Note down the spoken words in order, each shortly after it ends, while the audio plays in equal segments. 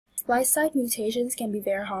Splice site mutations can be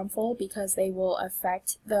very harmful because they will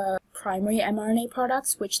affect the primary mRNA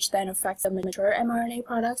products, which then affects the mature mRNA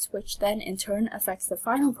products, which then in turn affects the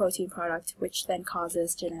final protein product, which then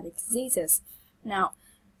causes genetic diseases. Now,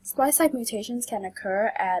 splice site mutations can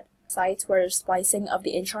occur at sites where splicing of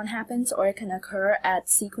the intron happens, or it can occur at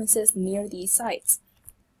sequences near these sites.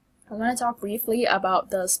 I'm going to talk briefly about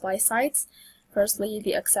the splice sites. Firstly,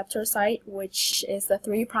 the acceptor site, which is the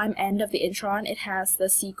 3' end of the intron. It has the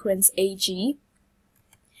sequence AG.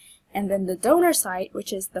 And then the donor site,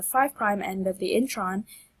 which is the 5' end of the intron,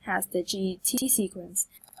 has the GT sequence.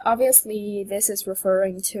 Obviously, this is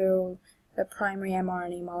referring to the primary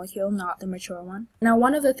mRNA molecule, not the mature one. Now,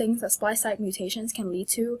 one of the things that splice site mutations can lead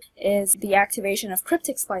to is the activation of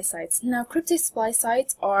cryptic splice sites. Now, cryptic splice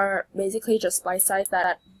sites are basically just splice sites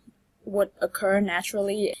that would occur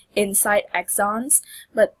naturally inside exons,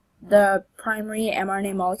 but the primary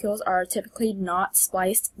mRNA molecules are typically not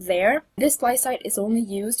spliced there. This splice site is only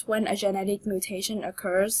used when a genetic mutation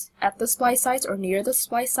occurs at the splice sites or near the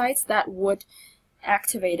splice sites that would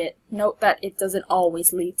activate it. Note that it doesn't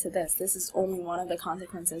always lead to this. This is only one of the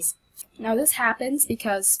consequences. Now this happens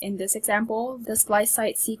because in this example, the splice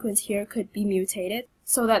site sequence here could be mutated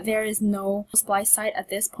so that there is no splice site at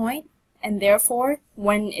this point, and therefore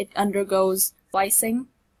when it undergoes splicing,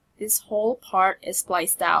 this whole part is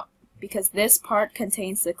spliced out because this part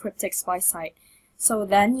contains the cryptic splice site. So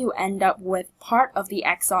then you end up with part of the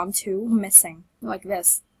exon 2 missing, like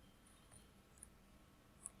this.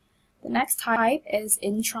 The next type is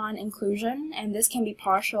intron inclusion, and this can be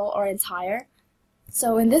partial or entire.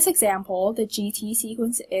 So in this example, the GT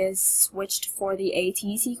sequence is switched for the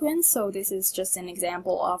AT sequence, so this is just an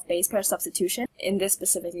example of base pair substitution. In this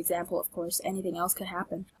specific example, of course, anything else could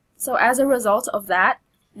happen. So as a result of that,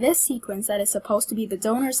 this sequence that is supposed to be the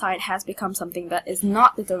donor site has become something that is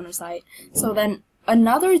not the donor site. So then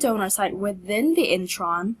another donor site within the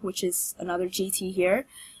intron, which is another GT here,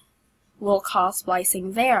 will cause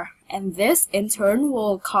splicing there, and this in turn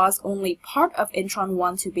will cause only part of intron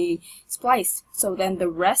 1 to be spliced, so then the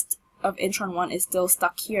rest of intron 1 is still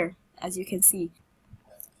stuck here, as you can see.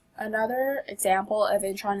 Another example of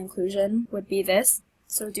intron inclusion would be this.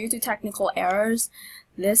 So due to technical errors,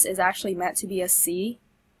 this is actually meant to be a C,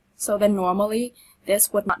 so then normally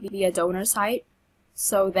this would not be a donor site,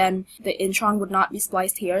 so then the intron would not be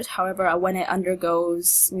spliced here. However, when it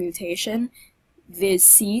undergoes mutation, the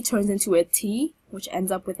C turns into a T, which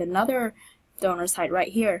ends up with another donor site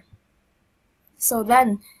right here. So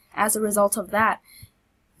then, as a result of that,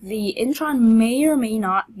 the intron may or may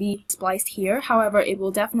not be spliced here, however, it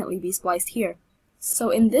will definitely be spliced here. So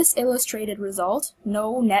in this illustrated result,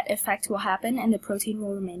 no net effect will happen and the protein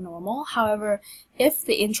will remain normal. However, if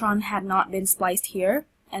the intron had not been spliced here,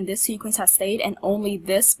 and this sequence has stayed, and only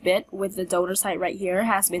this bit with the donor site right here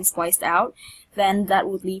has been spliced out, then that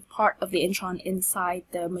would leave part of the intron inside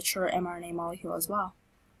the mature mRNA molecule as well.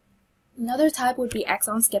 Another type would be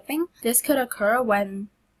exon skipping. This could occur when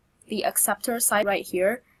the acceptor site right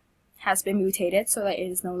here has been mutated so that it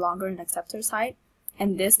is no longer an acceptor site,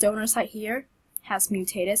 and this donor site here has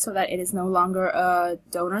mutated so that it is no longer a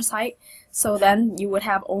donor site. So then you would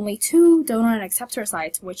have only two donor and acceptor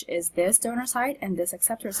sites, which is this donor site and this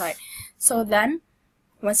acceptor site. So then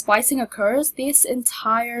when splicing occurs, this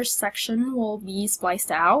entire section will be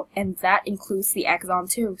spliced out, and that includes the exon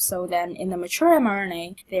 2. So then in the mature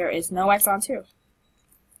mRNA, there is no exon 2.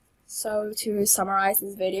 So to summarize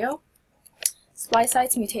this video, splice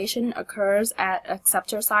sites mutation occurs at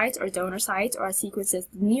acceptor sites or donor sites or sequences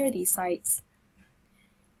near these sites.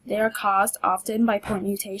 They are caused often by point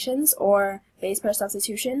mutations or base pair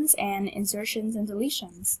substitutions and insertions and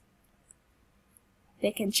deletions. They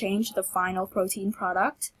can change the final protein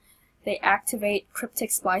product. They activate cryptic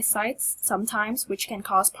splice sites sometimes, which can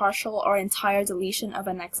cause partial or entire deletion of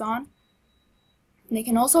an exon. They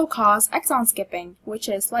can also cause exon skipping, which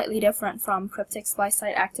is slightly different from cryptic splice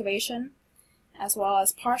site activation, as well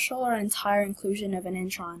as partial or entire inclusion of an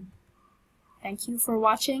intron. Thank you for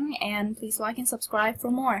watching, and please like and subscribe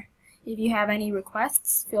for more. If you have any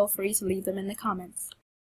requests, feel free to leave them in the comments.